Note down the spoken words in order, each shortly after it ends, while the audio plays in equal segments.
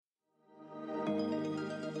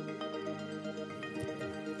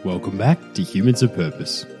Welcome back to Humans of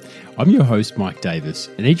Purpose. I'm your host, Mike Davis,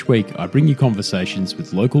 and each week I bring you conversations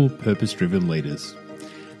with local purpose-driven leaders.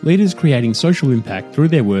 Leaders creating social impact through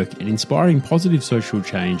their work and inspiring positive social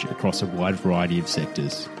change across a wide variety of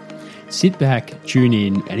sectors. Sit back, tune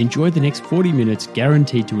in, and enjoy the next 40 minutes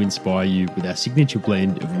guaranteed to inspire you with our signature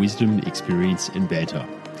blend of wisdom, experience, and banter.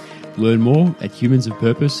 Learn more at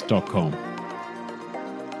humansofpurpose.com.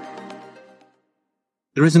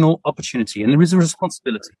 There is an opportunity and there is a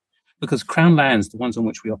responsibility because Crown lands, the ones on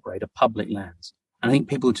which we operate, are public lands. And I think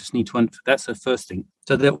people just need to, that's the first thing.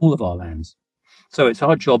 So they're all of our lands. So it's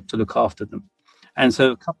our job to look after them. And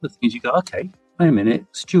so a couple of things you go, okay, wait a minute,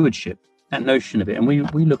 stewardship, that notion of it. And we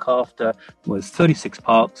look after, 36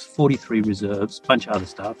 parks, 43 reserves, a bunch of other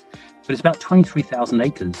stuff. But it's about 23,000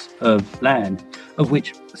 acres of land, of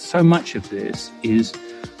which so much of this is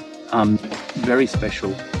very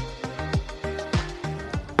special.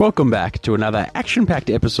 Welcome back to another action-packed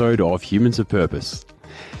episode of Humans of Purpose.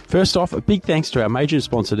 First off, a big thanks to our major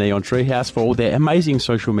sponsor Neon Treehouse for all their amazing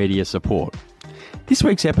social media support. This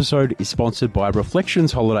week's episode is sponsored by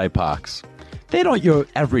Reflections Holiday Parks. They're not your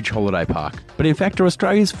average holiday park, but in fact are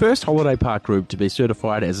Australia's first holiday park group to be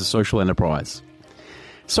certified as a social enterprise.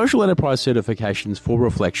 Social enterprise certifications for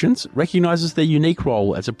Reflections recognises their unique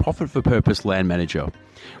role as a profit-for-purpose land manager,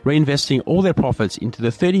 reinvesting all their profits into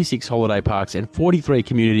the 36 holiday parks and 43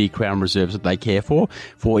 community Crown reserves that they care for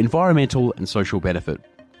environmental and social benefit.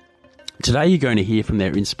 Today you're going to hear from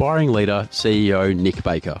their inspiring leader, CEO Nick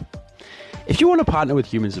Baker. If you want to partner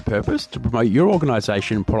with Humans of Purpose to promote your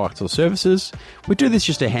organisation, products or services, we do this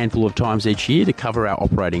just a handful of times each year to cover our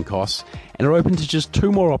operating costs and are open to just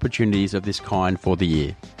 2 more opportunities of this kind for the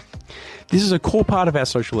year. This is a core part of our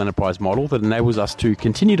social enterprise model that enables us to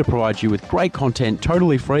continue to provide you with great content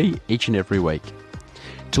totally free each and every week.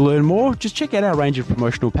 To learn more, just check out our range of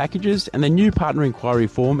promotional packages and the new partner inquiry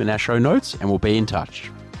form in our show notes and we'll be in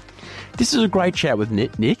touch. This is a great chat with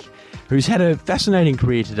Nick, who's had a fascinating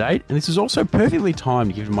career to date, and this is also perfectly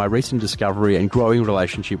timed given my recent discovery and growing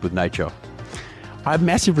relationship with nature. I have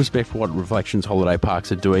massive respect for what Reflections Holiday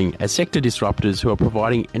Parks are doing as sector disruptors who are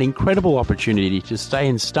providing an incredible opportunity to stay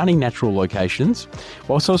in stunning natural locations,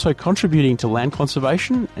 whilst also contributing to land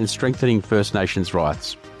conservation and strengthening First Nations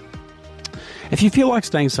rights. If you feel like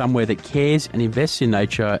staying somewhere that cares and invests in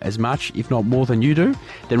nature as much, if not more than you do,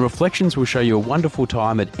 then Reflections will show you a wonderful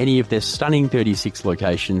time at any of their stunning 36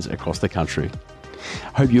 locations across the country.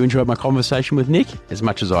 I hope you enjoyed my conversation with Nick as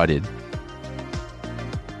much as I did.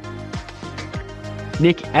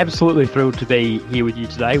 Nick, absolutely thrilled to be here with you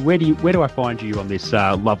today. Where do I find you on this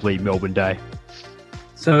lovely Melbourne day?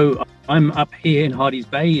 So I'm up here in Hardy's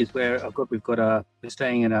Bay is where we're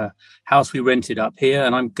staying in a house we rented up here,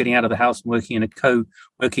 and I'm getting out of the house and working in a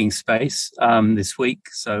co-working space this week.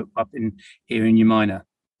 So up in here in Umina.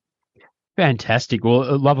 Fantastic. Well,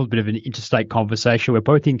 I love a bit of an interstate conversation. We're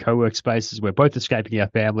both in co-work spaces. We're both escaping our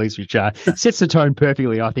families, which sets the tone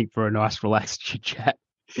perfectly, I think, for a nice relaxed chit-chat.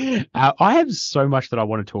 I have so much that I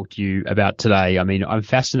want to talk to you about today. I mean, I'm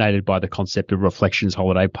fascinated by the concept of Reflections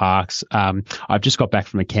Holiday Parks. I've just got back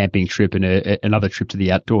from a camping trip and another trip to the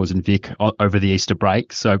outdoors in Vic over the Easter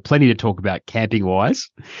break. So plenty to talk about camping wise,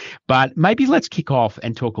 but maybe let's kick off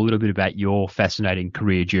and talk a little bit about your fascinating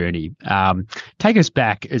career journey. Take us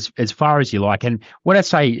back as far as you like. And when I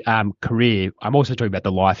say career, I'm also talking about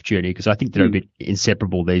the life journey because I think they're a bit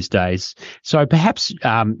inseparable these days. So perhaps,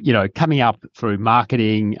 coming up through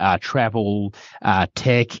marketing, travel,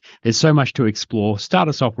 tech. There's so much to explore. Start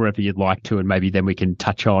us off wherever you'd like to, and maybe then we can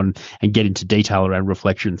touch on and get into detail around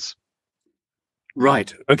Reflections.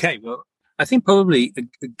 Right. Okay. Well, I think probably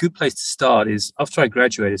a good place to start is after I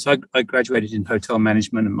graduated. So I graduated in hotel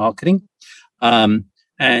management and marketing, and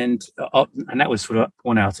that was sort of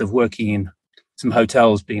born out of working in some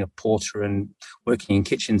hotels, being a porter and working in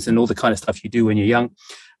kitchens and all the kind of stuff you do when you're young.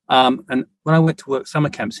 And when I went to work summer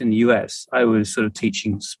camps in the US, I was sort of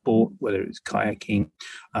teaching sport, whether it was kayaking,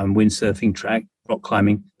 windsurfing, track, rock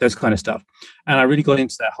climbing, those kind of stuff. And I really got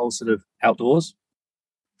into that whole sort of outdoors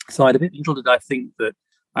side of it. Little did I think that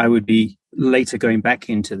I would be later going back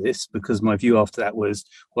into this because my view after that was,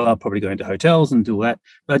 well, I'll probably go into hotels and do all that.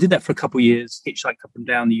 But I did that for a couple of years, hitchhiked up and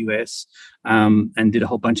down the US and did a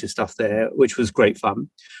whole bunch of stuff there, which was great fun.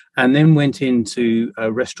 And then went into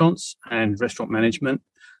restaurants and restaurant management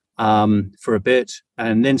for a bit,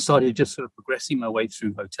 and then started just sort of progressing my way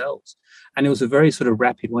through hotels. And it was a very sort of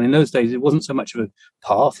rapid one. In those days, it wasn't so much of a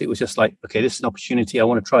path. It was just like, okay, this is an opportunity. I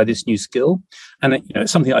want to try this new skill. And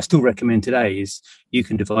something I still recommend today is you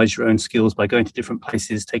can devise your own skills by going to different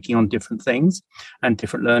places, taking on different things and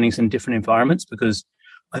different learnings in different environments, because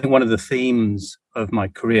I think one of the themes of my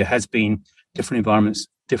career has been different environments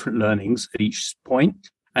different learnings at each point,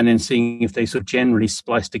 and then seeing if they sort of generally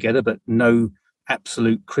splice together, but no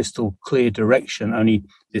absolute crystal clear direction, only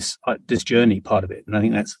this journey part of it. And I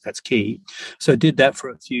think that's key. So I did that for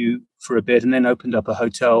a bit, and then opened up a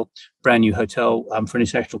hotel, brand new hotel, for an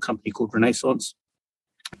international company called Renaissance,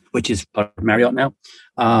 which is part of Marriott now,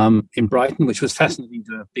 in Brighton, which was fascinating,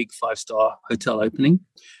 to a big 5-star hotel opening.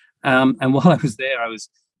 And while I was there, I was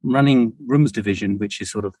running rooms division, which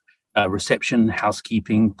is sort of reception,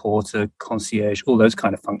 housekeeping, porter, concierge, all those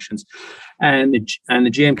kind of functions. And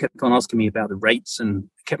the GM kept on asking me about the rates, and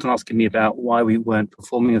kept on asking me about why we weren't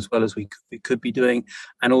performing as well as we could be doing,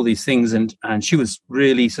 and all these things. And she was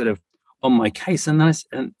really sort of on my case. And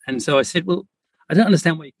so I said, well, I don't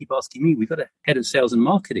understand why you keep asking me. We've got a head of sales and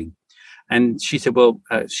marketing. And she said, well,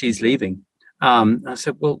 she's leaving. I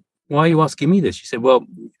said, well, why are you asking me this? She said, well,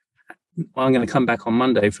 I'm going to come back on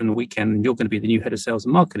Monday from the weekend, and you're going to be the new head of sales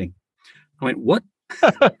and marketing. I went, what?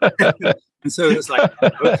 And so it was like,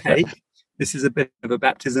 okay, this is a bit of a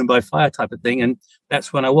baptism by fire type of thing. And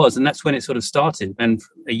that's when I was. And that's when it sort of started. And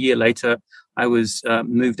a year later, I was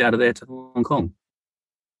moved out of there to Hong Kong.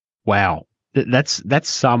 Wow. That's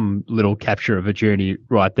some little capture of a journey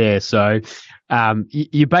right there. So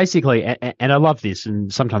you basically, and I love this,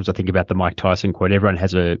 and sometimes I think about the Mike Tyson quote, everyone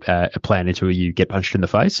has a plan until you get punched in the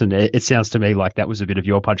face. And it sounds to me like that was a bit of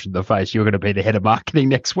your punch in the face. You're going to be the head of marketing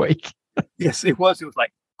next week. Yes, it was. It was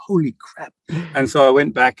like, holy crap. And so I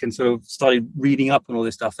went back and sort of started reading up on all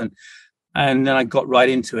this stuff. And then I got right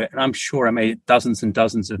into it. And I'm sure I made dozens and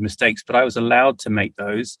dozens of mistakes, but I was allowed to make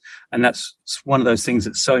those. And that's one of those things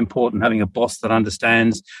that's so important, having a boss that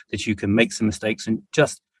understands that you can make some mistakes, and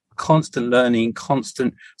just constant learning,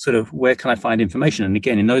 constant sort of, where can I find information? And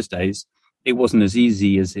again, in those days, it wasn't as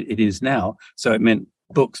easy as it is now. So it meant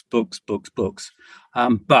books.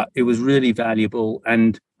 But it was really valuable.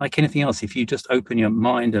 And like anything else, if you just open your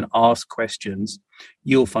mind and ask questions,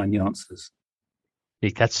 you'll find the answers.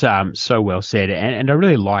 Nick, that's so well said. And I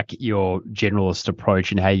really like your generalist approach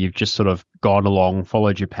and how you've just sort of gone along,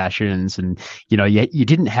 followed your passions, and, you know, you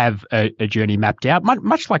didn't have a journey mapped out,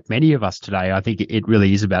 much like many of us today. I think it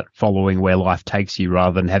really is about following where life takes you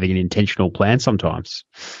rather than having an intentional plan sometimes.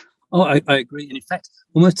 Oh, I agree. And in fact,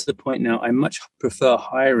 almost to the point now, I much prefer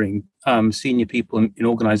hiring senior people in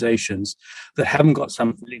organizations that haven't got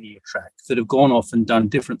some linear track, that have gone off and done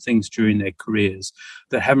different things during their careers,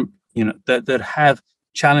 that haven't, that have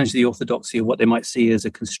challenged the orthodoxy of what they might see as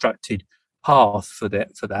a constructed path for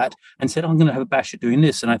that, and said, I'm going to have a bash at doing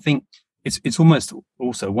this. And I think it's almost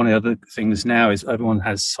also one of the other things now is everyone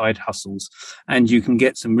has side hustles, and you can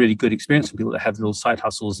get some really good experience from people that have little side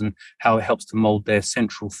hustles and how it helps to mold their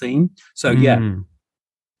central theme. So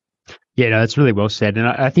Yeah, no, that's really well said. And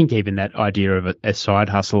I think even that idea of a side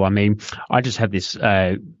hustle, I mean, I just have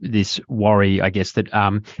this worry, I guess,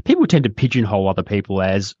 that people tend to pigeonhole other people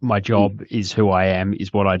as my job is who I am,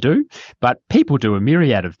 is what I do. But people do a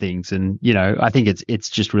myriad of things. And, you know, I think it's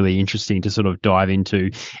just really interesting to sort of dive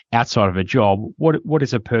into, outside of a job, what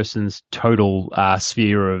is a person's total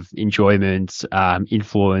sphere of enjoyment,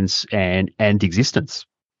 influence and existence?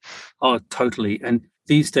 Oh, totally. And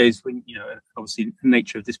these days, when, obviously the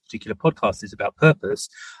nature of this particular podcast is about purpose,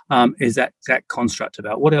 is that construct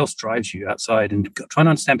about what else drives you outside, and trying to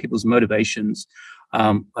understand people's motivations,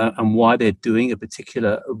 and why they're doing a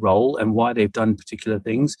particular role and why they've done particular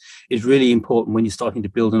things is really important when you're starting to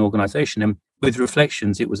build an organization. And with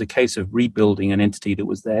Reflections, it was a case of rebuilding an entity that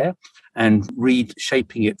was there and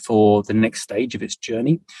reshaping it for the next stage of its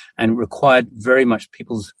journey, and required very much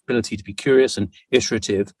people's ability to be curious and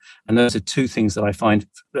iterative. And those are two things that I find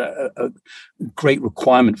a great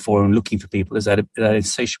requirement for and looking for people, is that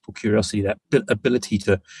insatiable curiosity, that ability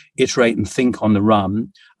to iterate and think on the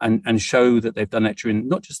run, and show that they've done that during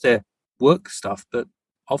not just their work stuff, but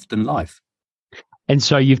often life. And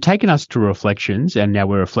so you've taken us to Reflections, and now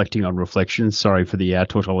we're reflecting on Reflections. Sorry for the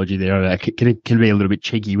tautology there. Can be a little bit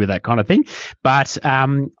cheeky with that kind of thing. But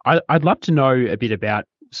I'd love to know a bit about,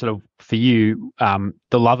 sort of, for you,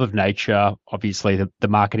 the love of nature, obviously the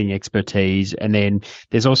marketing expertise, and then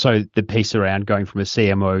there's also the piece around going from a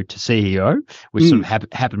CMO to CEO, which sort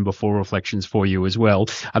of happened before Reflections for you as well.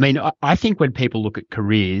 I mean, I think when people look at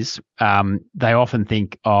careers, they often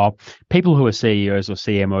think, people who are CEOs or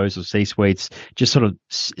CMOs or C-suites just sort of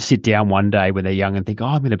sit down one day when they're young and think,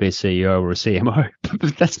 I'm going to be a CEO or a CMO.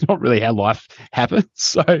 But that's not really how life happens.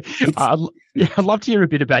 So I'd love to hear a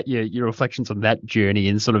bit about your reflections on that journey,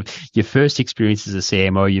 and sort of your first experience as a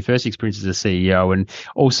CMO, your first experience as a CEO, and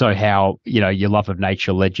also how, your love of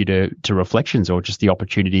nature led you to Reflections, or just the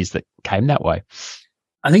opportunities that came that way.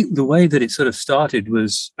 I think the way that it sort of started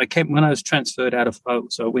was when I was transferred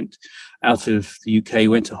so I went out of the UK,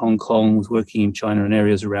 went to Hong Kong, was working in China and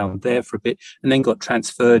areas around there for a bit, and then got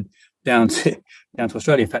transferred down to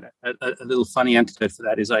Australia. In fact, a little funny anecdote for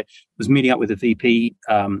that is I was meeting up with a VP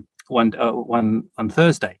one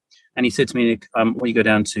Thursday, and he said to me, "When you go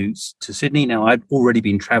down to Sydney?" Now I'd already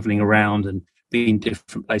been traveling around and been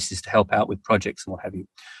different places to help out with projects and what have you.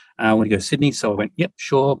 I want to go to Sydney, so I went, "Yep,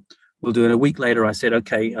 sure." We'll do it. A week later, I said,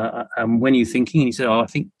 okay, when are you thinking? And he said, I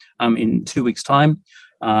think in 2 weeks' time.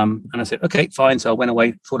 And I said, okay, fine. So I went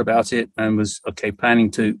away, thought about it, and was, planning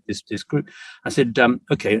to this group. I said,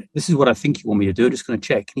 okay, this is what I think you want me to do. I'm just going to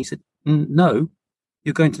check. And he said, no,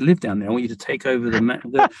 you're going to live down there. I want you to take over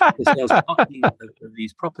the sales marketing of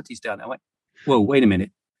these properties down there. I went, well, wait a minute.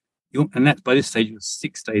 And that by this stage, it was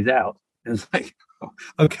 6 days out. And it's like,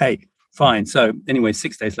 okay. Fine. So anyway,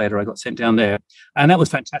 6 days later, I got sent down there, and that was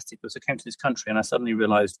fantastic because I came to this country and I suddenly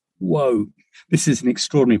realized, whoa, this is an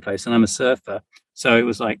extraordinary place. And I'm a surfer. So it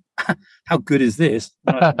was like, how good is this?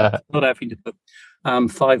 Not having to put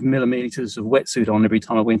 5 millimeters of wetsuit on every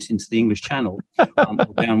time I went into the English Channel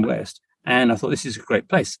or down west. And I thought, this is a great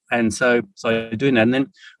place. And so I was doing that. And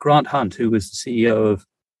then Grant Hunt, who was the CEO of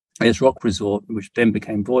Ayers Rock Resort, which then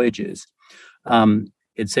became Voyages,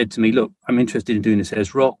 had said to me, look, I'm interested in doing this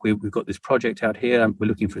Ayers Rock. We've got this project out here. We're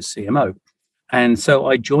looking for a CMO. And so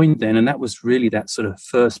I joined then, and that was really that sort of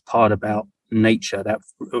first part about nature that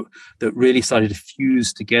really started to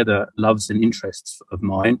fuse together loves and interests of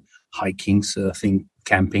mine, hiking, surfing,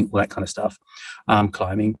 camping, all that kind of stuff,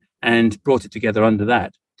 climbing, and brought it together under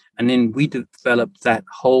that. And then we developed that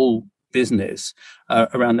whole business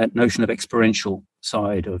around that notion of experiential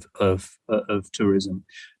side of tourism,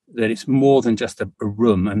 that it's more than just a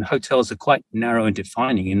room. And hotels are quite narrow and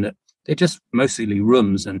defining in that they're just mostly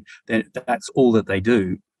rooms, and that's all that they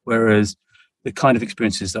do. Whereas the kind of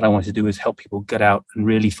experiences that I want to do is help people get out and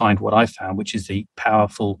really find what I found, which is the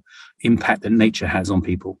powerful impact that nature has on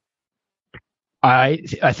people. I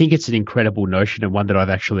think it's an incredible notion, and one that I've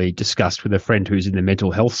actually discussed with a friend who's in the mental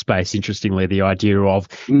health space. Interestingly, the idea of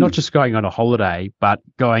not just going on a holiday, but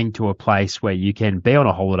going to a place where you can be on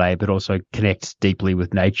a holiday, but also connect deeply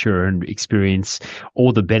with nature and experience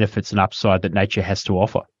all the benefits and upside that nature has to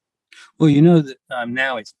offer. Well, you know that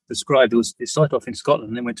now it's prescribed. It started off in Scotland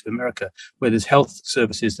and then went to America, where there's health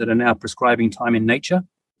services that are now prescribing time in nature.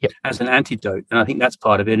 Yep. As an antidote. And I think that's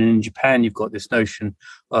part of it. And in Japan, you've got this notion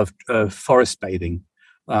of forest bathing,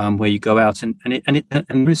 where you go out and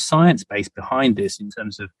there's science based behind this in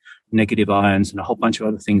terms of negative ions and a whole bunch of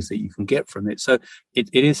other things that you can get from it. So it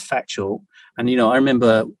is factual. And, I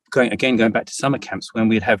remember going back to summer camps when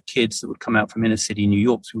we'd have kids that would come out from inner city New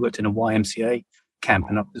York. So we worked in a YMCA camp,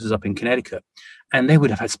 and this was up in Connecticut, and they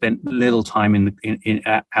would have had spent little time in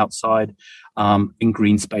outside in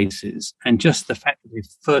green spaces. And just the fact that they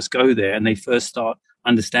first go there and they first start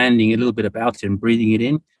understanding a little bit about it and breathing it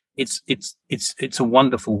in, it's a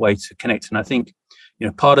wonderful way to connect. And I think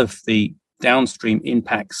part of the downstream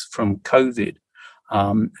impacts from COVID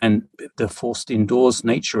and the forced indoors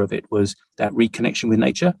nature of it was that reconnection with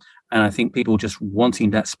nature. And I think people just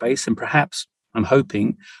wanting that space, and perhaps I'm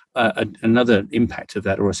hoping another impact of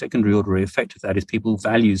that, or a secondary order effect of that, is people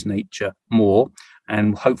values nature more,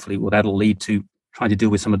 and hopefully that'll lead to trying to deal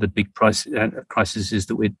with some of the big crises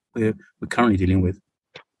that we're currently dealing with.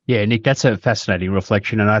 Yeah, Nick, that's a fascinating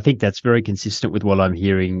reflection. And I think that's very consistent with what I'm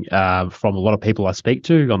hearing from a lot of people I speak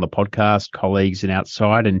to on the podcast, colleagues and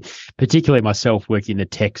outside, and particularly myself working in the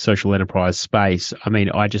tech social enterprise space. I mean,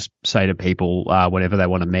 I just say to people whenever they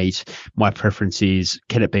want to meet, my preference is,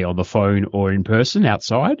 can it be on the phone or in person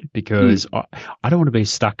outside? Because I don't want to be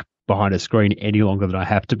stuck behind a screen any longer than I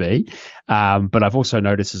have to be. But I've also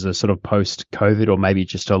noticed as a sort of post-COVID, or maybe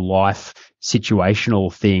just a life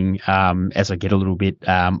situational thing, as I get a little bit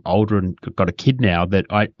older and got a kid now, that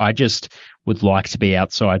I just would like to be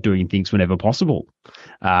outside doing things whenever possible.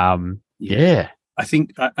 Yeah. I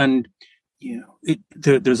think, and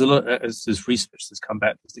there's a lot, as there's research that's come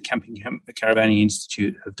back, the Caravanning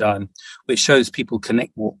Institute have done, which shows people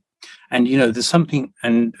connect more. And there's something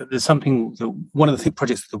that one of the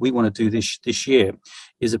projects that we want to do this year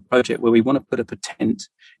is a project where we want to put up a tent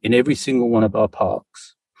in every single one of our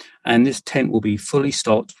parks, and this tent will be fully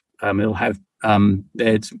stocked. It'll have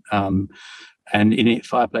beds and in it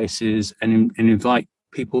fireplaces, and invite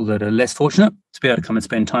people that are less fortunate to be able to come and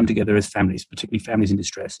spend time together as families, particularly families in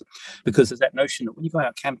distress, because there's that notion that when you go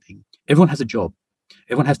out camping, everyone has a job.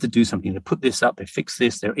 Everyone has to do something. They put this up, they fix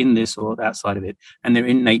this, they're in this or outside of it, and they're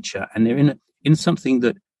in nature, and they're in something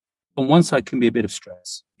that on one side can be a bit of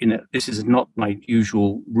stress. This is not my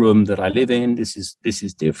usual room that I live in. This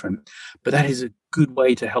is different, but that is a good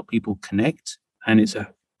way to help people connect, and it's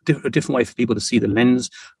a different way for people to see the lens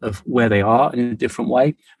of where they are in a different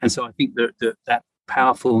way. And so I think that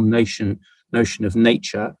powerful notion of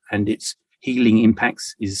nature and its healing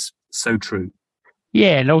impacts is so true.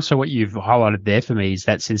 Yeah, and also what you've highlighted there for me is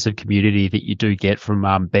that sense of community that you do get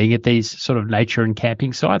from being at these sort of nature and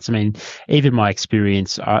camping sites. I mean, even my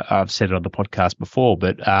experience, I've said it on the podcast before,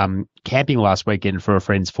 but camping last weekend for a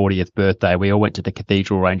friend's 40th birthday, we all went to the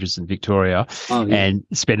Cathedral Ranges in Victoria and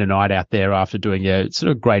spent a night out there after doing a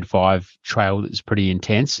sort of grade 5 trail that was pretty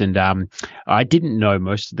intense. And I didn't know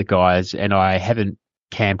most of the guys, and I haven't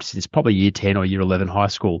camped since probably year 10 or year 11 high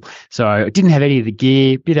school. So I didn't have any of the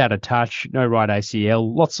gear, bit out of touch, no right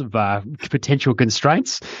ACL, lots of potential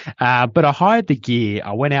constraints. But I hired the gear.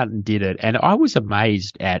 I went out and did it. And I was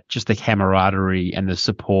amazed at just the camaraderie and the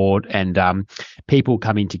support and people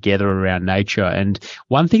coming together around nature. And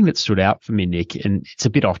one thing that stood out for me, Nick, and it's a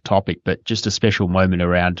bit off topic, but just a special moment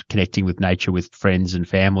around connecting with nature with friends and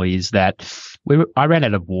family is that I ran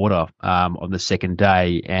out of water on the second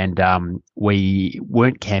day, and we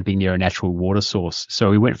weren't camping near a natural water source. So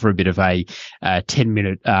we went for a bit of a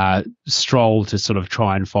 10-minute stroll to sort of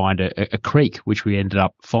try and find a creek, which we ended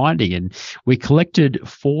up finding. And we collected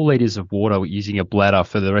 4 litres of water using a bladder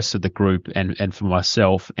for the rest of the group and for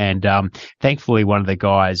myself. And thankfully, one of the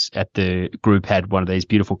guys at the group had one of these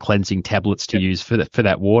beautiful cleansing tablets to use for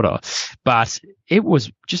that water. But it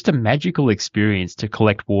was just a magical experience to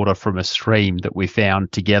collect water from a stream that we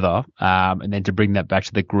found together, and then to bring that back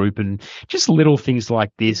to the group, and just little things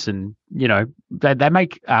like this. And, you know, they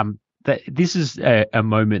make that this is a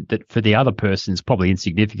moment that for the other person is probably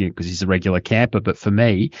insignificant because he's a regular camper, but for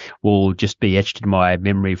me will just be etched in my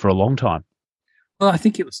memory for a long time. Well, I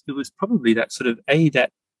think it was probably that sort of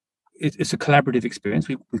that it's a collaborative experience.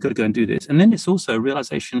 We've got to go and do this. And then it's also a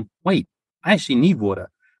realization, wait, I actually need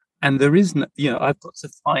water. And there is, I've got to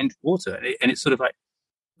find water. And it's sort of like,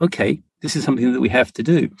 okay, this is something that we have to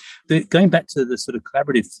do. Going back to the sort of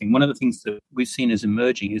collaborative thing, one of the things that we've seen as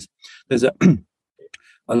emerging is there's a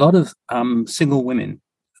lot of single women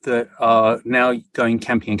that are now going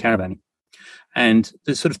camping and caravanning. And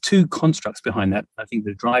there's sort of 2 constructs behind that. I think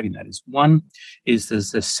that are driving that is, one is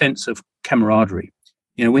there's a sense of camaraderie.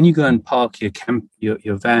 You know, when you go and park your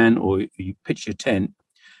your van, or you pitch your tent,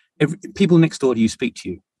 people next door to you speak to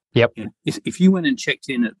you. Yep. You know, if you went and checked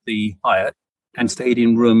in at the Hyatt and stayed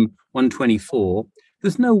in room 124,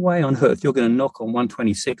 there's no way on earth you're going to knock on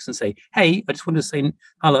 126 and say, "Hey, I just want to say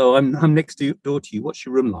hello. I'm next door to you. What's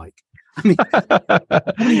your room like?" I mean,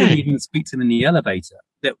 you wouldn't even speak to them in the elevator.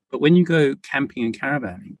 But when you go camping and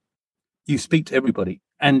caravanning, you speak to everybody,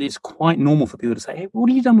 and it's quite normal for people to say, "Hey, what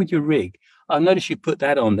have you done with your rig? I noticed you put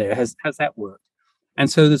that on there. How's that worked?"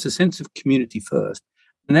 And so there's a sense of community first,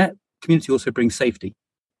 and that community also brings safety.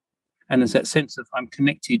 And there's that sense of I'm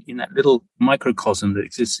connected in that little microcosm that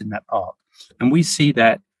exists in that park. And we see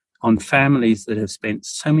that on families that have spent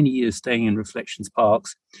so many years staying in Reflections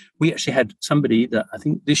parks. We actually had somebody that I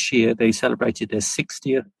think this year they celebrated their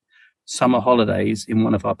 60th summer holidays in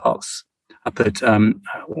one of our parks up at,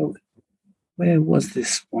 where was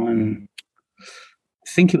this one? I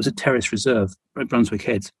think it was a terrace reserve, Brunswick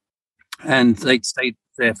Heads. And they'd stayed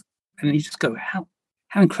there. And you just go, how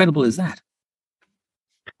incredible is that?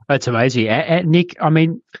 That's amazing. Nick, I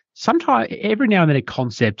mean, sometimes every now and then a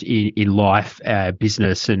concept in life,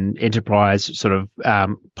 business and enterprise sort of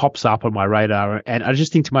pops up on my radar. And I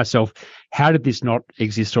just think to myself, how did this not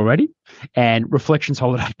exist already? And Reflections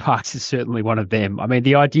Holiday Parks is certainly one of them. I mean,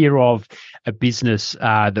 the idea of a business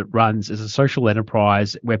that runs as a social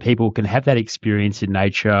enterprise where people can have that experience in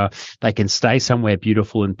nature, they can stay somewhere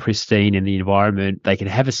beautiful and pristine in the environment, they can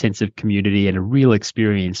have a sense of community and a real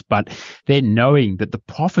experience, but then knowing that the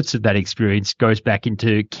profits of that experience goes back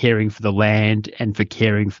into caring for the land and for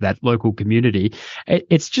caring for that local community.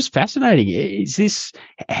 It's just fascinating. Is this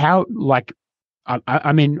how, like,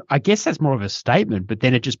 I mean, I guess that's more of a statement, but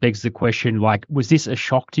then it just begs the question, like, was this a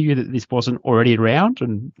shock to you that this wasn't already around?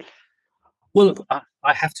 And well,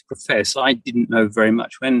 I have to profess, I didn't know very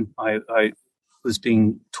much when I was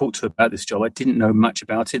being talked to about this job. I didn't know much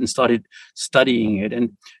about it and started studying it.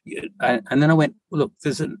 And then I went, well, look,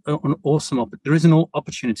 there's an awesome there is an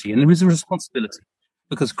opportunity and there is a responsibility,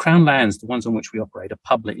 because Crown lands, the ones on which we operate, are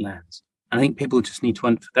public lands. And I think people just need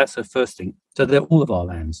to that's the first thing. So they're all of our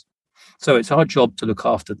lands. So it's our job to look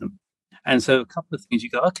after them. And so a couple of things you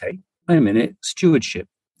go, okay, wait a minute, stewardship,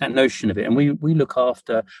 that notion of it. And we look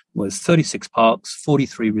after 36 parks,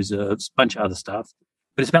 43 reserves, a bunch of other stuff.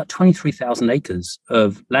 but it's about 23,000 acres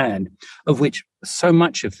of land, of which so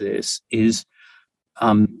much of this is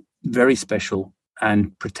very special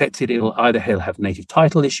and protected. It'll have native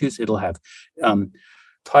title issues, it'll have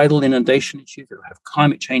tidal inundation issues, it'll have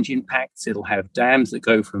climate change impacts, it'll have dams that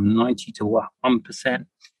go from 90 to 1%.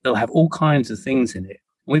 It'll have all kinds of things in it.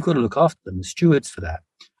 And we've got to look after them, the stewards for that.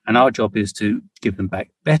 And our job is to give them back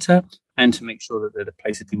better and to make sure that they're the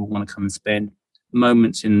places people want to come and spend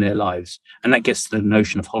moments in their lives. And that gets to the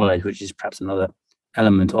notion of holidays, which is perhaps another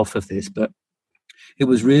element off of this. But it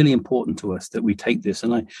was really important to us that we take this.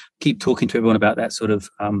 And I keep talking to everyone about that sort of,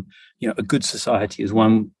 a good society is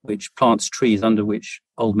one which plants trees under which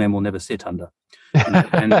old men will never sit under.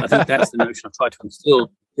 And I think that's the notion I try to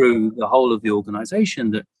instill through the whole of the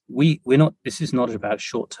organization, that this is not about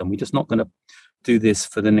short term. We're just not going to do this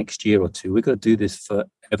for the next year or two. We're going to do this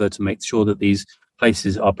forever to make sure that these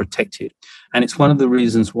places are protected. And it's one of the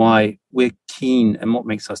reasons why we're keen, and what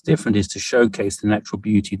makes us different is to showcase the natural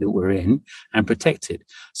beauty that we're in and protect it.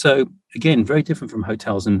 So again, very different from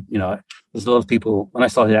hotels. And, there's a lot of people, when I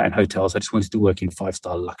started out in hotels, I just wanted to work in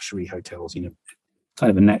 5-star luxury hotels, kind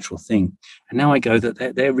of a natural thing. And now I go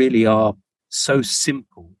that they really are so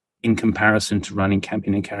simple in comparison to running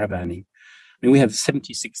camping and caravanning. I mean, we have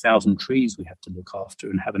 76,000 trees we have to look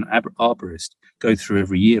after and have an arborist go through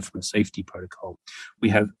every year from a safety protocol. We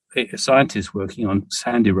have scientists working on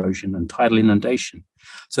sand erosion and tidal inundation.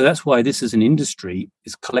 So that's why this as an industry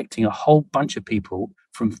is collecting a whole bunch of people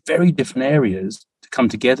from very different areas to come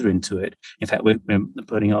together into it. In fact, we're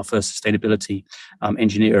putting our first sustainability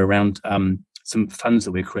engineer around some funds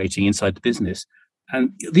that we're creating inside the business.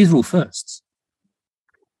 And these are all firsts.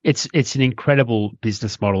 It's an incredible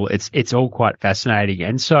business model. It's all quite fascinating.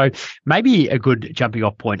 And so maybe a good jumping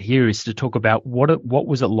off point here is to talk about what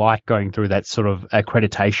was it like going through that sort of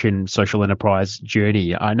accreditation social enterprise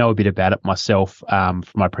journey. I know a bit about it myself from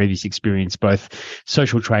my previous experience, both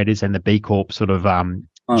social traders and the B Corp sort of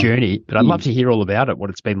journey. But I'd love to hear all about it, what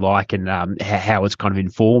it's been like, and how it's kind of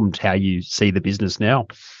informed how you see the business now.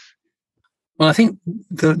 Well, I think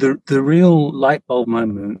the real light bulb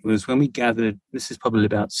moment was when we gathered, this is probably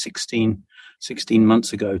about 16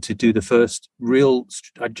 months ago, to do the first real,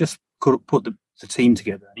 I just put the team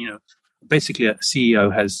together. Basically a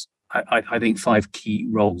CEO has, I think, 5 key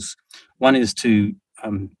roles. One is to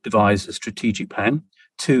devise a strategic plan.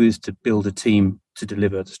 2 is to build a team to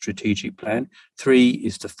deliver the strategic plan. 3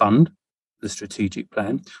 is to fund the strategic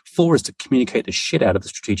plan. 4 is to communicate the shit out of the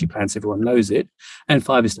strategic plan so everyone knows it. And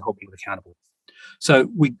 5 is to hold people accountable. So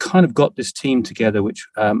we kind of got this team together, which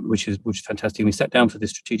is fantastic. And we sat down for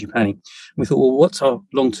this strategic planning. We thought, well, what's our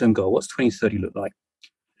long-term goal? What's 2030 look like?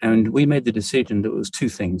 And we made the decision that it was 2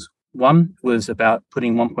 things. One was about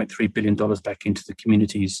putting $1.3 billion back into the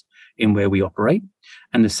communities in where we operate.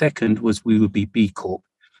 And the second was we would be B Corp,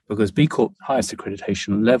 because B Corp highest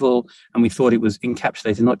accreditation level, and we thought it was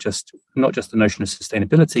encapsulated not just the notion of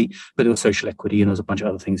sustainability, but there was social equity and there was a bunch of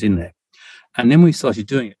other things in there. And then we started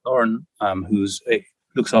doing it. Lauren, who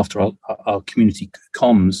looks after our community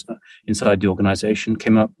comms inside the organization,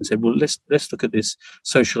 came up and said, well, let's look at this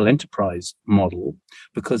social enterprise model,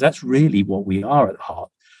 because that's really what we are at heart.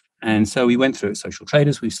 And so we went through it, social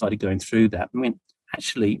traders. We started going through that. We went,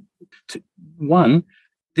 actually,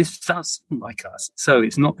 this does like us, so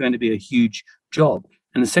it's not going to be a huge job.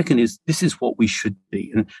 And the second is, this is what we should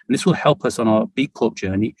be. And this will help us on our B Corp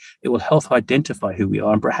journey. It will help identify who we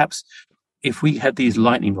are. And perhaps if we had these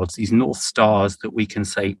lightning rods, these North Stars that we can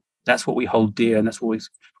say, that's what we hold dear and that's what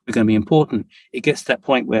we're going to be important, it gets to that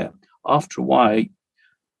point where after a while,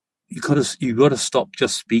 you've got to stop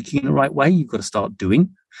just speaking the right way. You've got to start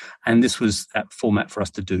doing. And this was that format for us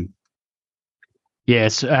to do.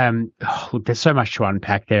 Yes, look, there's so much to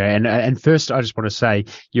unpack there. And first, I just want to say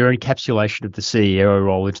your encapsulation of the CEO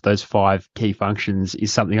role into those 5 key functions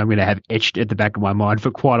is something I'm going to have etched at the back of my mind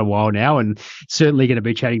for quite a while now, and certainly going to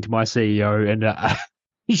be chatting to my CEO and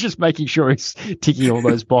he's just making sure he's ticking all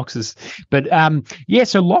those boxes. But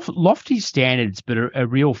so lofty standards, but a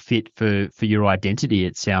real fit for your identity,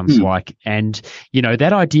 it sounds like. And,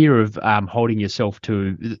 that idea of holding yourself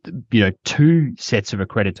to, 2 sets of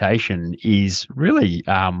accreditation is really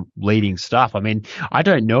leading stuff. I mean, I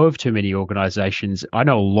don't know of too many organizations. I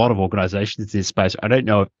know a lot of organizations in this space. I don't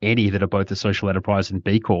know of any that are both a social enterprise and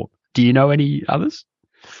B Corp. Do you know any others?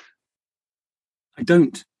 I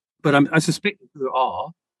don't, but I suspect there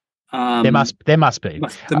are. There must be.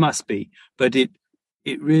 There must be, but it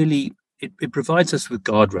really provides us with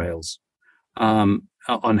guardrails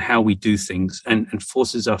on how we do things and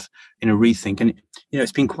forces us in a rethink. And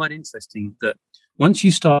it's been quite interesting that once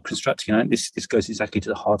you start constructing, and this goes exactly to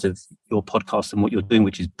the heart of your podcast and what you're doing,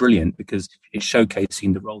 which is brilliant because it's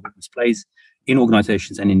showcasing the role that this plays in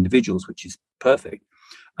organizations and individuals, which is perfect.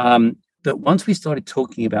 That once we started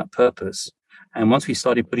talking about purpose and once we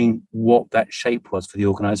started putting what that shape was for the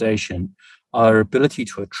organization, our ability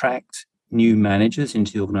to attract new managers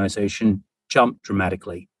into the organization jumped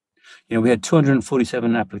dramatically. We had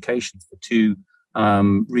 247 applications for two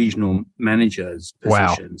regional managers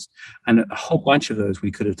positions. Wow. And a whole bunch of those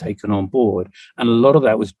we could have taken on board. And a lot of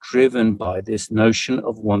that was driven by this notion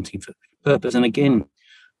of wanting purpose. And again,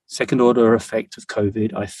 second order effect of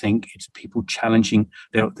COVID, I think it's people challenging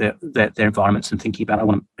their environments and thinking about, I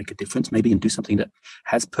want to make a difference maybe and do something that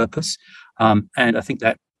has purpose. And I think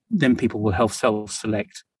that then people will help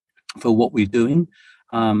self-select for what we're doing.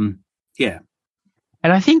 Yeah.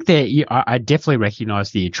 And I think that I definitely recognize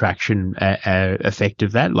the attraction effect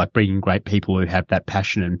of that, like bringing great people who have that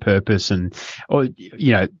passion and purpose or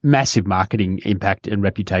massive marketing impact and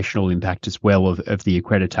reputational impact as well of the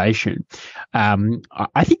accreditation.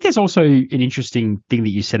 I think there's also an interesting thing that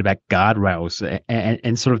you said about guardrails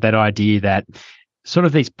and sort of that idea that sort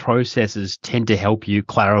of these processes tend to help you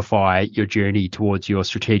clarify your journey towards your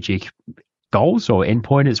strategic goals or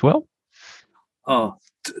endpoint as well. Oh,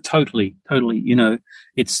 totally.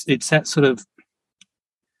 It's that sort of,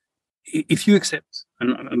 if you accept,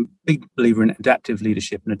 and I'm a big believer in adaptive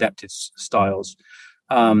leadership and adaptive styles,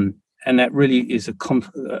 and that really is a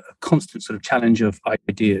constant sort of challenge of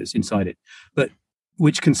ideas inside it, but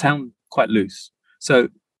which can sound quite loose. So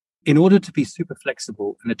in order to be super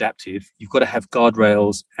flexible and adaptive, you've got to have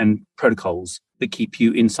guardrails and protocols that keep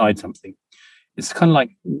you inside something. It's kind of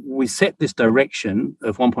like we set this direction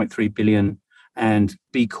of 1.3 billion and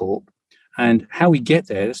B Corp, and how we get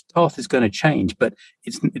there, this path is going to change, but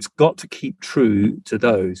it's got to keep true to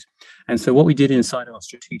those. And so what we did inside our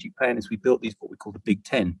strategic plan is we built these, what we call the Big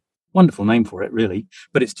 10. Wonderful name for it, really,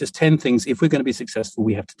 but it's just 10 things. If we're going to be successful,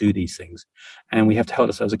 we have to do these things, and we have to hold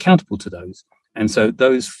ourselves accountable to those. And so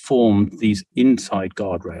those formed these inside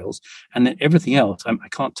guardrails, and then everything else, I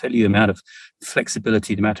can't tell you the amount of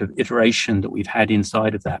flexibility, the amount of iteration that we've had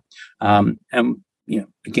inside of that. And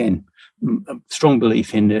again, a strong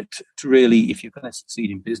belief in it to really, if you're going to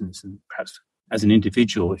succeed in business and perhaps as an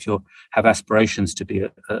individual, if you have aspirations to be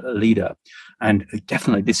a leader, and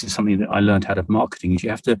definitely this is something that I learned out of marketing, is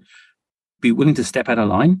you have to be willing to step out of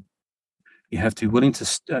line. You have to be willing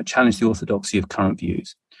to challenge the orthodoxy of current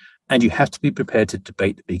views, and you have to be prepared to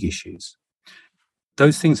debate the big issues.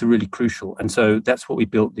 Those things are really crucial. And so that's what we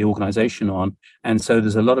built the organization on. And so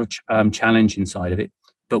there's a lot of challenge inside of it,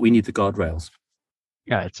 but we need the guardrails.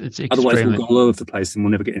 Yeah, it's otherwise we'll go all over the place and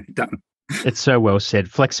we'll never get anything done. It's so well said.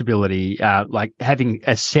 Flexibility, like having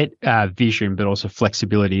a set vision, but also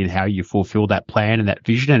flexibility in how you fulfill that plan and that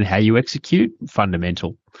vision and how you execute,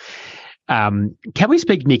 fundamental. Can we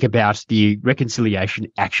speak, Nick, about the Reconciliation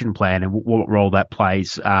Action Plan and what role that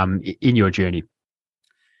plays in your journey?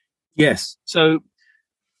 Yes. So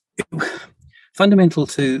fundamental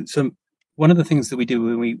to some. One of the things that we do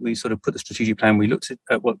when we sort of put the strategic plan, we looked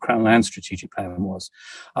at what Crown Land's strategic plan was.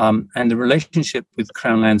 And the relationship with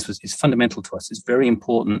Crown Lands is fundamental to us. It's very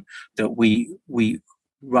important that we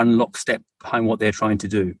run lockstep behind what they're trying to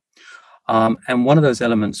do. And one of those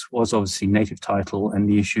elements was obviously native title and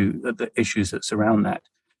the issues that surround that.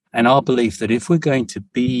 And our belief that if we're going to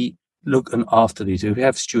be looking after these, if we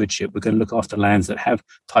have stewardship, we're going to look after lands that have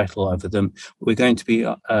title over them. We're going to be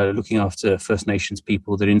looking after First Nations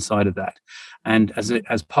people that are inside of that. And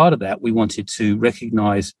as part of that, we wanted to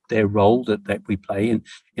recognize their role that we play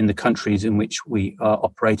in the countries in which we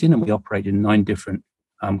operate in, and we operate in 9 different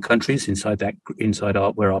countries inside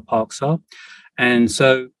where our parks are. And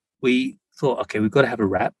so we thought, okay, we've got to have a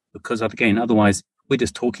wrap, because again, otherwise we're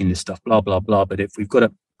just talking this stuff, blah, blah, blah. But if we've got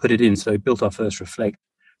to put it in, so we built our first Reflect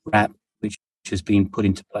wrap, which has been put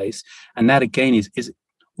into place. And that again is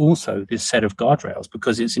also this set of guardrails,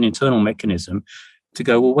 because it's an internal mechanism to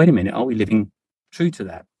go, well, wait a minute, are we living true to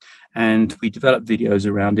that? And we developed videos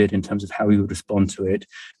around it in terms of how we would respond to it.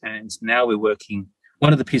 And now we're working.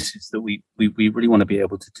 One of the pieces that we really want to be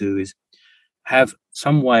able to do is have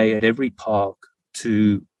some way at every park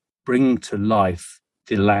to bring to life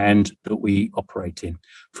the land that we operate in,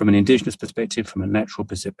 from an Indigenous perspective, from a natural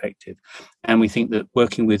perspective. And we think that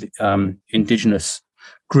working with Indigenous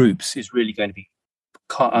groups is really going to be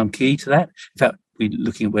key to that. In fact, we're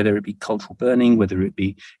looking at whether it be cultural burning, whether it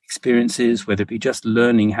be experiences, whether it be just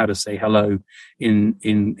learning how to say hello in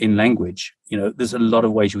language. There's a lot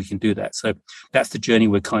of ways we can do that. So that's the journey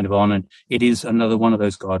we're kind of on. And it is another one of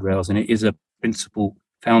those guardrails, and it is a principal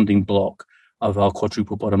founding block of our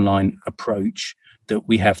quadruple bottom line approach that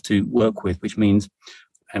we have to work with, which means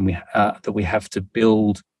that we have to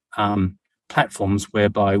build platforms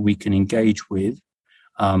whereby we can engage with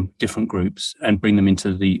different groups and bring them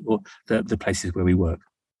into the places where we work.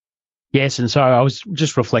 Yes, and so I was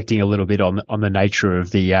just reflecting a little bit on the nature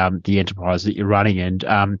of the enterprise that you're running,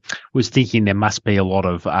 and was thinking there must be a lot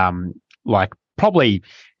of probably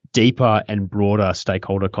deeper and broader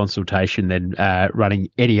stakeholder consultation than running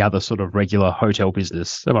any other sort of regular hotel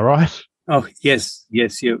business. Am I right? Oh, yes,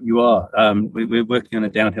 you are. We're working on a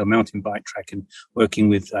downhill mountain bike track and working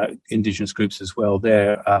with Indigenous groups as well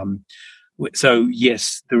there. So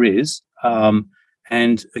yes, there is.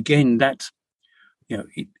 And again, that,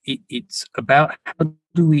 it's about how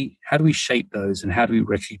do we shape those, and how do we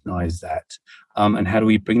recognize that, and how do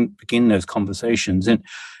we begin those conversations? And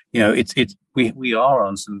we are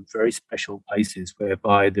on some very special places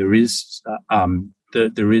whereby there is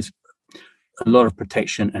there is a lot of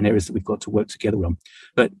protection and areas that we've got to work together on.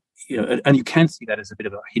 But and you can see that as a bit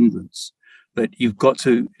of a hindrance. But you've got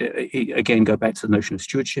to, again, go back to the notion of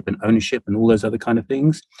stewardship and ownership and all those other kind of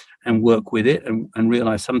things, and work with it, and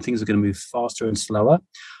realize some things are going to move faster and slower.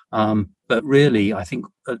 But really, I think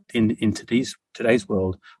in today's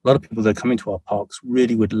world, a lot of people that are coming to our parks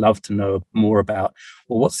really would love to know more about,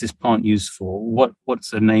 well, what's this plant used for?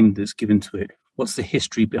 What's the name that's given to it? What's the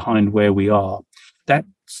history behind where we are?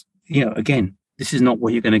 That's, again, this is not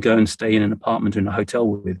what you're going to go and stay in an apartment or in a hotel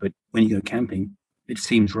with, but when you go camping, it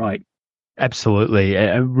seems right. Absolutely.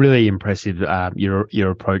 Really impressive, your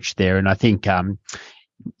approach there. And I think,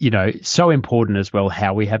 so important as well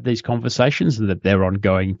how we have these conversations, and that they're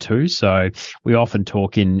ongoing too. So we often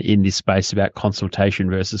talk in this space about consultation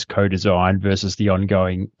versus co-design versus the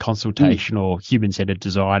ongoing consultation or human-centered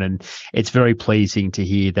design. And it's very pleasing to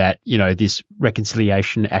hear that, this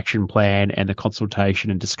reconciliation action plan and the consultation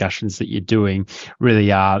and discussions that you're doing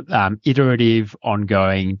really are iterative,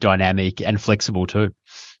 ongoing, dynamic, and flexible too.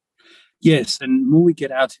 Yes, and the more we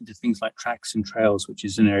get out into things like tracks and trails, which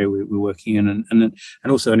is an area we're working in, and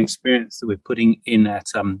also an experience that we're putting in at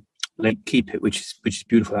Lake Keep It, which is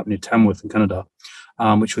beautiful up near Tamworth in Canada,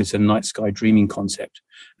 which was a night sky dreaming concept,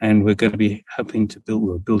 and we're going to be hoping to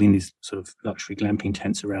building these sort of luxury glamping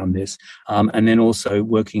tents around this, and then also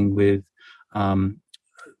working with some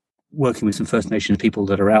First Nations people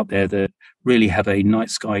that are out there that really have a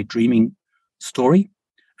night sky dreaming story.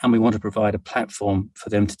 And we want to provide a platform for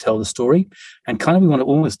them to tell the story. And kind of we want to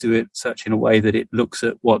almost do it such in a way that it looks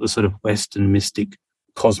at what the sort of Western mystic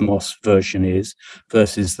cosmos version is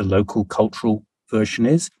versus the local cultural version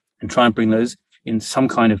is, and try and bring those in some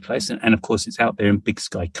kind of place. And of course, it's out there in Big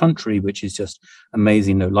Sky country, which is just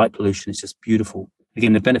amazing. No light pollution. It's just beautiful.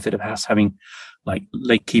 Again, the benefit of us having like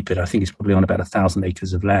Lake Keep It, I think is probably on about 1,000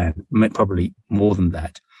 acres of land, probably more than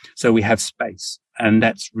that. So we have space, and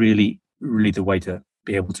that's really, really the way to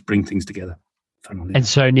be able to bring things together. And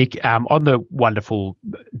so, Nick, on the wonderful,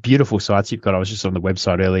 beautiful sites you've got, I was just on the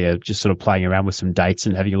website earlier, just sort of playing around with some dates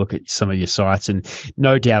and having a look at some of your sites. And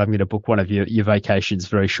no doubt I'm going to book one of your vacations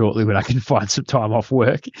very shortly when I can find some time off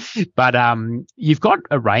work. But you've got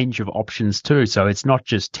a range of options too. So it's not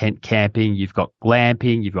just tent camping, you've got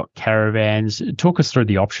glamping, you've got caravans. Talk us through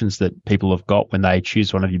the options that people have got when they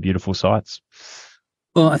choose one of your beautiful sites.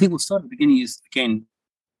 Well, I think we'll start at the beginning is, again,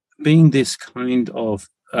 being this kind of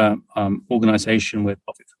organization with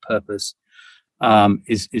profit for purpose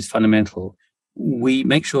is fundamental. We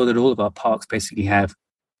make sure that all of our parks basically have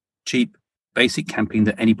cheap, basic camping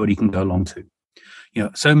that anybody can go along to.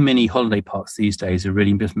 So many holiday parks these days are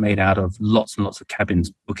really just made out of lots and lots of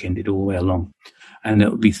cabins bookended all the way along. And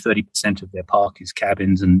it would be 30% of their park is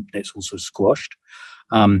cabins, and it's also squashed.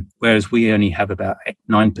 Whereas we only have about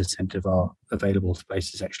 9% of our available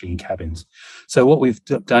spaces actually in cabins. So what we've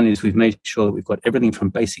done is we've made sure that we've got everything from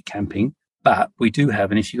basic camping, but we do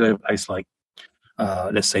have, and if you go to a place like,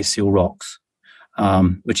 let's say Seal Rocks,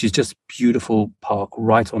 which is just beautiful park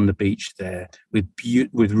right on the beach there with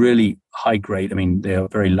really high grade. I mean, they are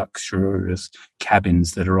very luxurious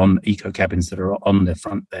cabins that are eco cabins that are on the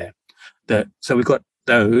front there. So we've got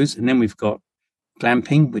those, and then we've got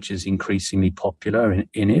glamping, which is increasingly popular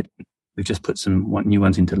in it. We've just put some new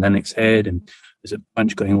ones into Lennox Head, and there's a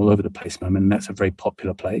bunch going all over the place at the moment, and that's a very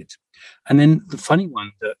popular place. And then the funny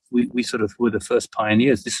one that we sort of were the first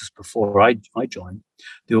pioneers, this was before I joined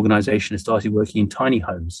the organization, and started working in tiny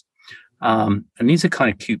homes. And these are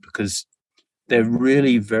kind of cute because they're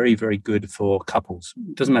really very, very good for couples.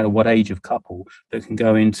 It doesn't matter what age of couple that can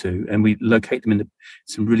go into, and we locate them in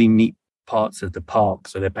some really neat parts of the park,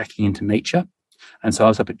 so they're backing into nature. And so I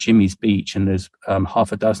was up at Jimmy's Beach, and there's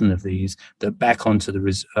half a dozen of these that back onto the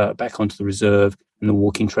reserve and the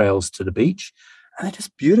walking trails to the beach. And they're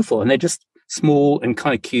just beautiful, and they're just small and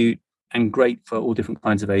kind of cute and great for all different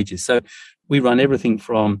kinds of ages. So we run everything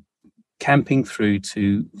from camping through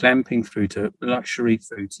to glamping through to luxury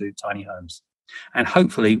through to tiny homes. And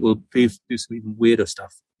hopefully we'll do some even weirder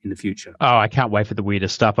stuff in the future. Oh, I can't wait for the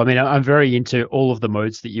weirdest stuff. I mean, I'm very into all of the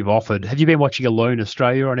modes that you've offered. Have you been watching Alone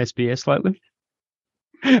Australia on SBS lately?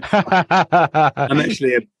 I'm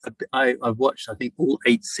actually I've watched, I think, all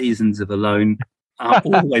 8 seasons of Alone, all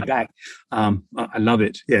the way back. I love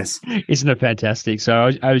it. Yes. Isn't it fantastic?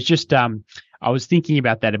 So I was just I was thinking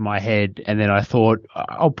about that in my head, and then I thought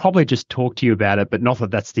I'll probably just talk to you about it, but not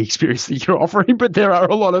that that's the experience that you're offering, but there are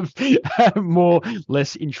a lot of more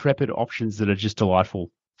less intrepid options that are just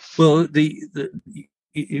delightful. Well,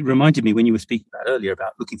 it reminded me when you were speaking about earlier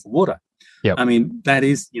about looking for water. Yep. I mean, that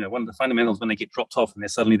is, one of the fundamentals when they get dropped off and they're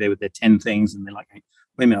suddenly there with their 10 things and they're like,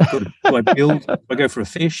 wait a minute, do I build, do I go for a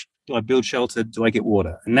fish? Do I build shelter? Do I get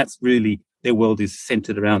water? And that's really, their world is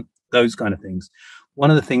centered around those kind of things. One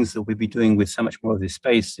of the things that we'll be doing with so much more of this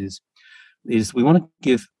space is we want to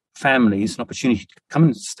give families an opportunity to come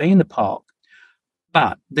and stay in the park,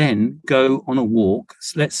 but then go on a walk,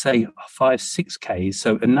 let's say 5-6 Ks,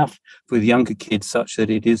 so enough for the younger kids such that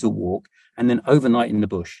it is a walk, and then overnight in the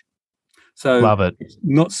bush. So love it. It's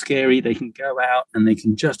not scary. They can go out and they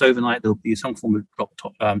can just overnight. There'll be some form of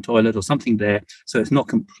drop toilet or something there. So it's not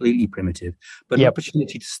completely primitive, but an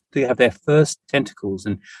opportunity to have their first tentacles.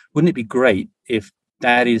 And wouldn't it be great if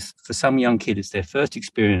that is, for some young kid, it's their first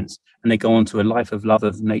experience and they go on to a life of love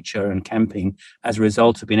of nature and camping as a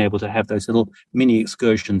result of being able to have those little mini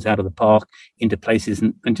excursions out of the park into places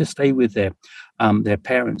and just stay with their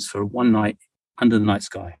parents for one night under the night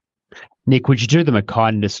sky. Nick, would you do them a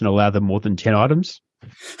kindness and allow them more than 10 items?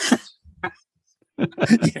 Yeah,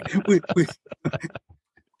 we'll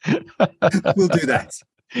do that.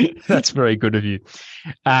 That's very good of you.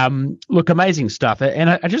 Look, amazing stuff. And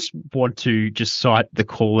I just want to just cite the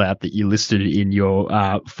call out that you listed in your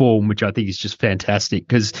form, which I think is just fantastic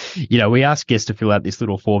because, we ask guests to fill out this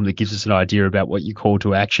little form that gives us an idea about what your call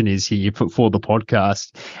to action is here for the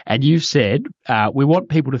podcast. And you've said, we want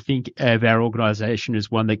people to think of our organisation as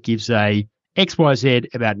one that gives a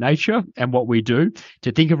XYZ about nature and what we do,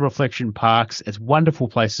 to think of Reflection Parks as wonderful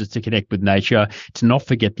places to connect with nature, to not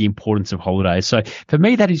forget the importance of holidays. So for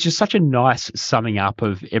me, that is just such a nice summing up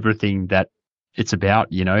of everything that it's about.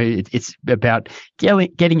 It's about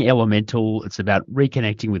getting elemental. It's about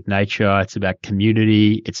reconnecting with nature. It's about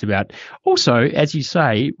community. It's about also, as you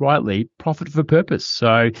say, rightly, profit for purpose.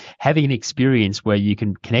 So having an experience where you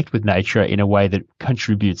can connect with nature in a way that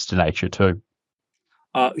contributes to nature too.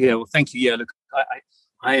 Well, thank you. Yeah, look,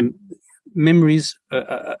 I am memories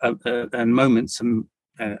and moments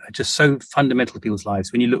are just so fundamental to people's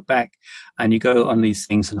lives. When you look back and you go on these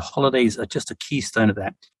things, and holidays are just a keystone of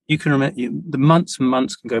that. You can remember the months and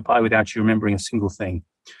months can go by without you remembering a single thing.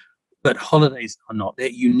 But holidays are not. They're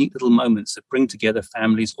unique little moments that bring together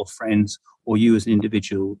families or friends or you as an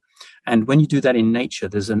individual. And when you do that in nature,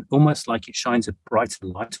 there's almost like it shines a brighter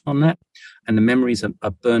light on that. And the memories are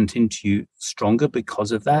burnt into you stronger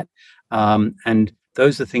because of that. And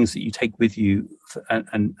those are things that you take with you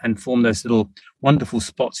and form those little wonderful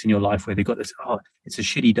spots in your life where they've got this, it's a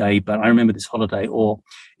shitty day, but I remember this holiday, or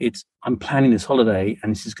I'm planning this holiday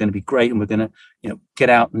and this is going to be great. And we're going to, get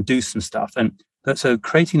out and do some stuff. And so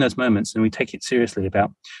creating those moments, and we take it seriously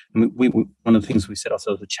about, and we one of the things we set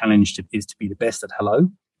ourselves a challenge is to be the best at hello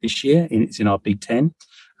this year. It's in our Big 10.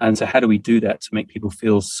 And so how do we do that to make people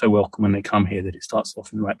feel so welcome when they come here that it starts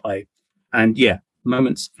off in the right way? And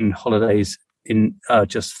moments in holidays are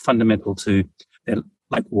just fundamental to, they're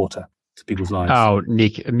like water to people's lives. Oh,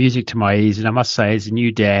 Nick, music to my ears. And I must say, as a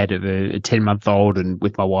new dad of a 10-month-old and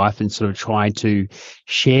with my wife, and sort of trying to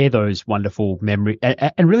share those wonderful memories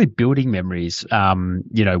and really building memories,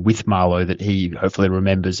 with Marlo that he hopefully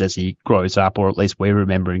remembers as he grows up, or at least we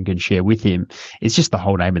remember and can share with him. It's just the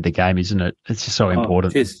whole name of the game, isn't it? It's just so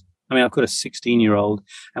important. It is. I mean, I've got a 16-year-old,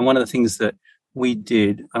 and one of the things that we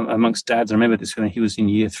did amongst dads, I remember this when he was in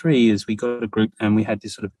year 3, is we got a group and we had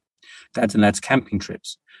this sort of dads and lads camping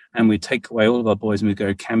trips. And we'd take away all of our boys and we'd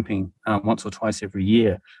go camping once or twice every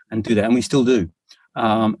year and do that. And we still do.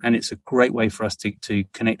 And it's a great way for us to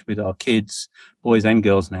connect with our kids, boys and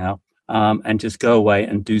girls now, and just go away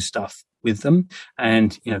and do stuff with them.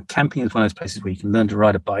 And, camping is one of those places where you can learn to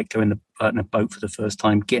ride a bike, go in a boat for the first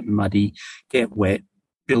time, get muddy, get wet,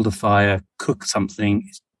 build a fire, cook something.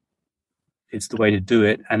 It's the way to do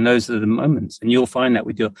it. And those are the moments. And you'll find that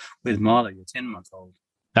with Marla, your 10-month-old.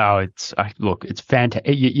 Oh, look, it's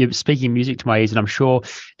fantastic. You're speaking music to my ears, and I'm sure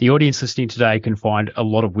the audience listening today can find a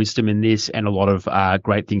lot of wisdom in this and a lot of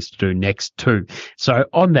great things to do next too. So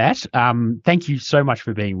on that, thank you so much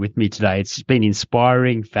for being with me today. It's been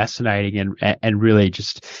inspiring, fascinating, and really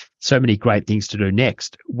just so many great things to do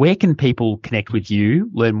next. Where can people connect with you,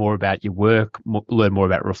 learn more about your work, learn more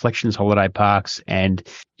about Reflections Holiday Parks, and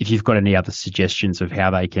if you've got any other suggestions of how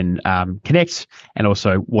they can connect and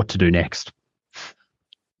also what to do next?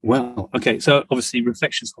 Well, okay. So obviously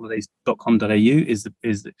reflectionsholidays.com.au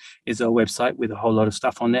is our website with a whole lot of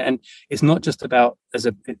stuff on there. And it's not just about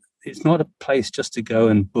it's not a place just to go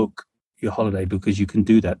and book your holiday, because you can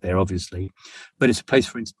do that there, obviously, but it's a place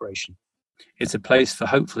for inspiration. It's a place for,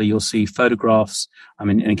 hopefully you'll see photographs. I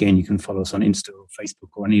mean, and again, you can follow us on Insta or Facebook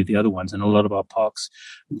or any of the other ones. And a lot of our parks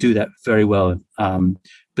do that very well.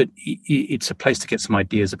 But it's a place to get some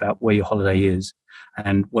ideas about where your holiday is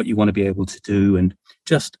and what you want to be able to do, and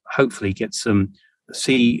just hopefully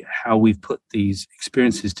see how we've put these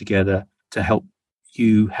experiences together to help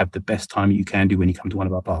you have the best time you can do when you come to one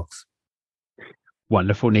of our parks.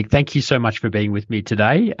 Wonderful, Nick. Thank you so much for being with me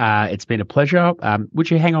today. It's been a pleasure. Would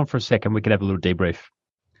you hang on for a second? We could have a little debrief.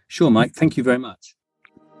 Sure, Mike. Thank you very much.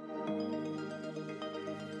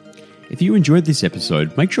 If you enjoyed this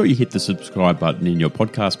episode, make sure you hit the subscribe button in your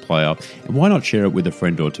podcast player, and why not share it with a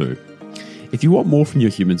friend or two? If you want more from your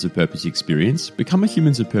Humans of Purpose experience, become a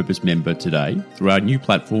Humans of Purpose member today through our new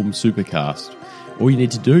platform, Supercast. All you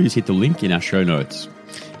need to do is hit the link in our show notes.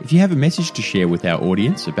 If you have a message to share with our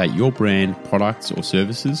audience about your brand, products, or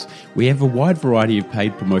services, we have a wide variety of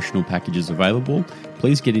paid promotional packages available.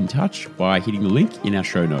 Please get in touch by hitting the link in our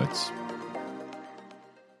show notes.